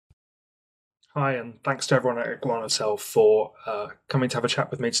Hi, and thanks to everyone at Iguana Talks for coming to have a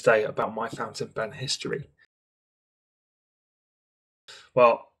chat with me today about my fountain pen history.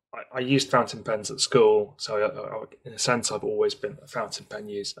 Well, I used fountain pens at school, so in a sense, I've always been a fountain pen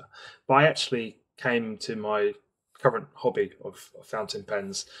user. But I actually came to my current hobby of fountain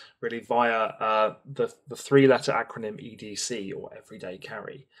pens really via the three-letter acronym EDC, or Everyday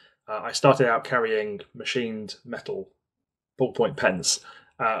Carry. I started out carrying machined metal ballpoint pens.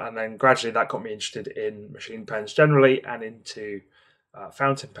 And then gradually that got me interested in machine pens generally and into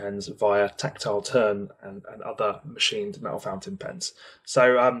fountain pens via tactile turn and other machined metal fountain pens.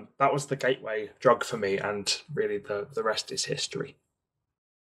 So that was the gateway drug for me, and really the rest is history.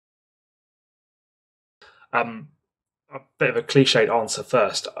 Um, a bit of a cliched answer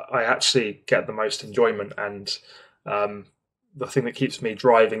first. I actually get the most enjoyment, and the thing that keeps me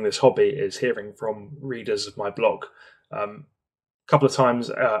driving this hobby is hearing from readers of my blog. Couple of times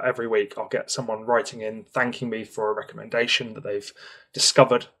every week, I'll get someone writing in thanking me for a recommendation that they've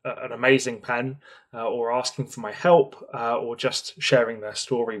discovered an amazing pen, or asking for my help, or just sharing their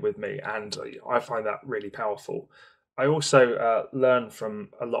story with me, and I find that really powerful. I also learn from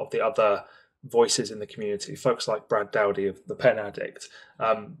a lot of the other voices in the community, folks like Brad Dowdy of The Pen Addict.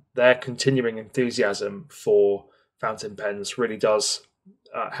 Their continuing enthusiasm for fountain pens really does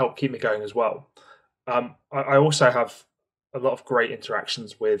help keep me going as well. I also have a lot of great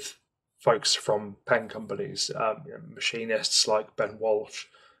interactions with folks from pen companies, machinists like Ben Walsh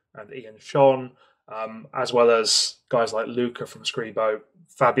and Ian Sean, as well as guys like Luca from Scribo,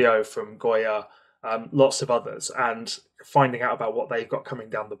 Fabio from Goya, lots of others. And finding out about what they've got coming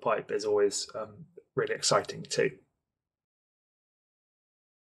down the pipe is always really exciting too.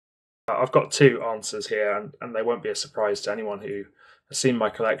 I've got two answers here, and they won't be a surprise to anyone who has seen my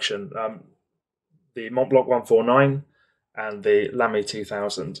collection. The Mont Blanc 149 and the Lamy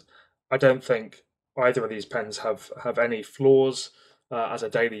 2000. I don't think either of these pens have any flaws as a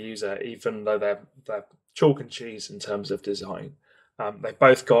daily user, even though they're chalk and cheese in terms of design. They've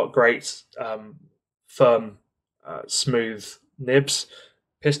both got great, firm, smooth nibs,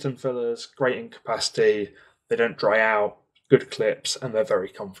 piston fillers, great ink capacity. They don't dry out, good clips, and they're very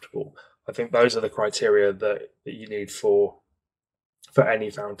comfortable. I think those are the criteria that you need for any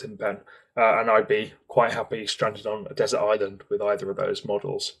fountain pen. And I'd be quite happy stranded on a desert island with either of those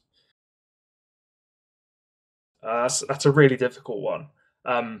models. That's a really difficult one.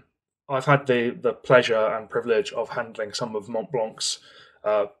 I've had the pleasure and privilege of handling some of Mont Blanc's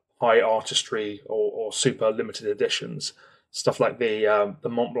high artistry or super limited editions, stuff like the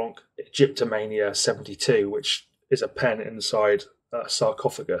Mont Blanc Egyptomania 72, which is a pen inside a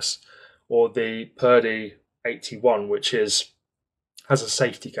sarcophagus, or the Purdy 81, which has a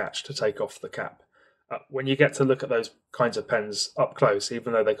safety catch to take off the cap. When you get to look at those kinds of pens up close,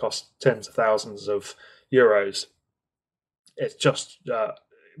 even though they cost tens of thousands of euros, it just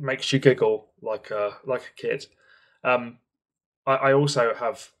makes you giggle like a kid. I also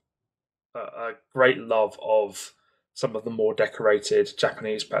have a great love of some of the more decorated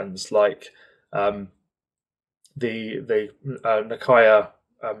Japanese pens, like the Nakaya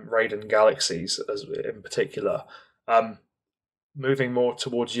Raiden Galaxies, as in particular. Moving more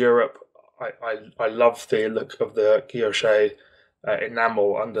towards Europe, I love the look of the Guilloche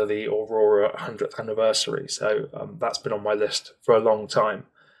enamel under the Aurora 100th anniversary. So that's been on my list for a long time.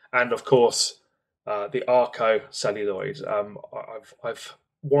 And of course, the Arco celluloid. I've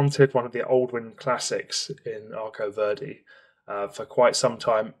wanted one of the Oldwin classics in Arco Verde for quite some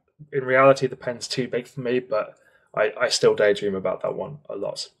time. In reality, the pen's too big for me, but I still daydream about that one a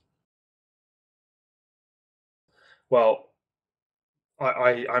lot. Well,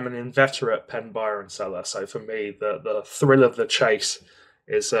 I'm an inveterate pen buyer and seller, so for me, the thrill of the chase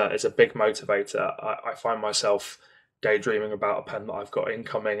is a big motivator. I find myself daydreaming about a pen that I've got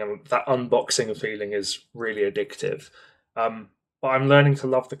incoming, and that unboxing feeling is really addictive. But I'm learning to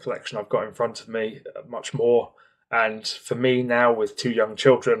love the collection I've got in front of me much more. And for me now, with two young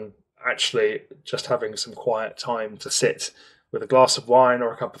children, actually just having some quiet time to sit with a glass of wine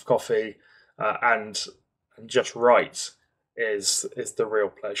or a cup of coffee, and just write is the real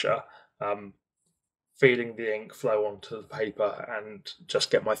pleasure. Um, Feeling the ink flow onto the paper and just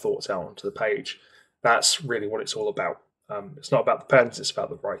get my thoughts out onto the page. That's really what it's all about. It's not about the pens; it's about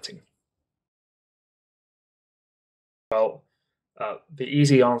the writing. Well, the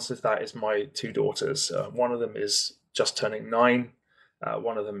easy answer to that is my two daughters. One of them is just turning 9.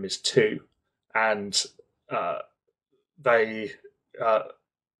 One of them is 2, and uh, they uh,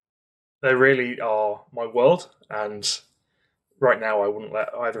 they really are my world. And right now, I wouldn't let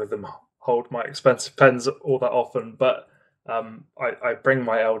either of them hold my expensive pens all that often, but I bring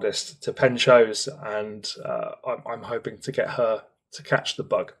my eldest to pen shows, and I'm hoping to get her to catch the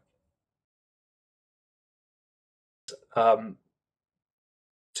bug. Um,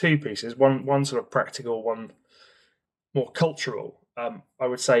 Two pieces, one sort of practical, one more cultural. I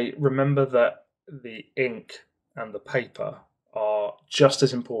would say remember that the ink and the paper are just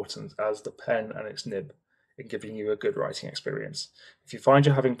as important as the pen and its nib in giving you a good writing experience. If you find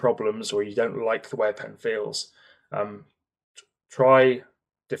you're having problems or you don't like the way a pen feels, um, try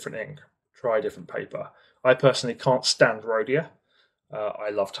different ink, try different paper. I personally can't stand Rhodia. I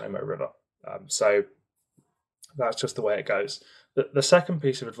love Tomo River. So that's just the way it goes. The second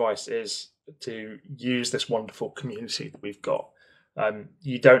piece of advice is to use this wonderful community that we've got.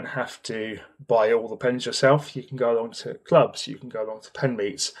 You don't have to buy all the pens yourself. You can go along to clubs, you can go along to pen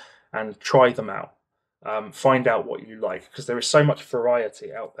meets and try them out. Find out what you like, because there is so much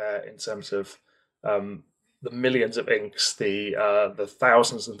variety out there in terms of the millions of inks, the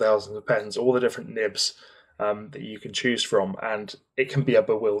thousands and thousands of pens, all the different nibs that you can choose from, and it can be a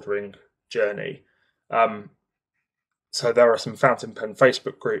bewildering journey. So there are some fountain pen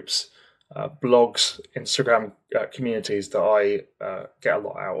Facebook groups, blogs, Instagram communities that I get a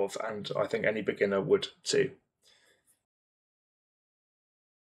lot out of, and I think any beginner would too.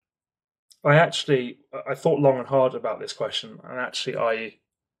 I thought long and hard about this question, and actually I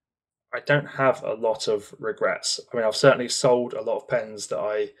don't have a lot of regrets. I mean, I've certainly sold a lot of pens that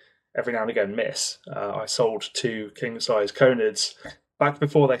I every now and again miss. I sold two king size Conids back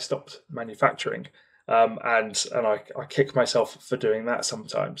before they stopped manufacturing, and I kick myself for doing that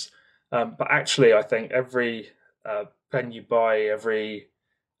sometimes. But actually, I think every pen you buy, every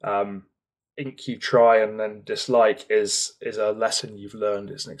um, ink you try and then dislike is a lesson you've learned.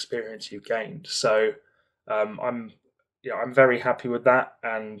 It's an experience you've gained. So I'm I'm very happy with that.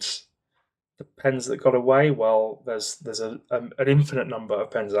 And the pens that got away, well, there's an infinite number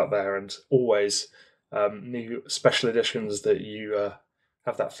of pens out there, and always new special editions that you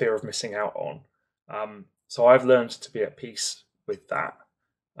have that fear of missing out on. So I've learned to be at peace with that,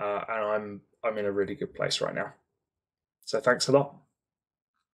 and I'm in a really good place right now. So thanks a lot.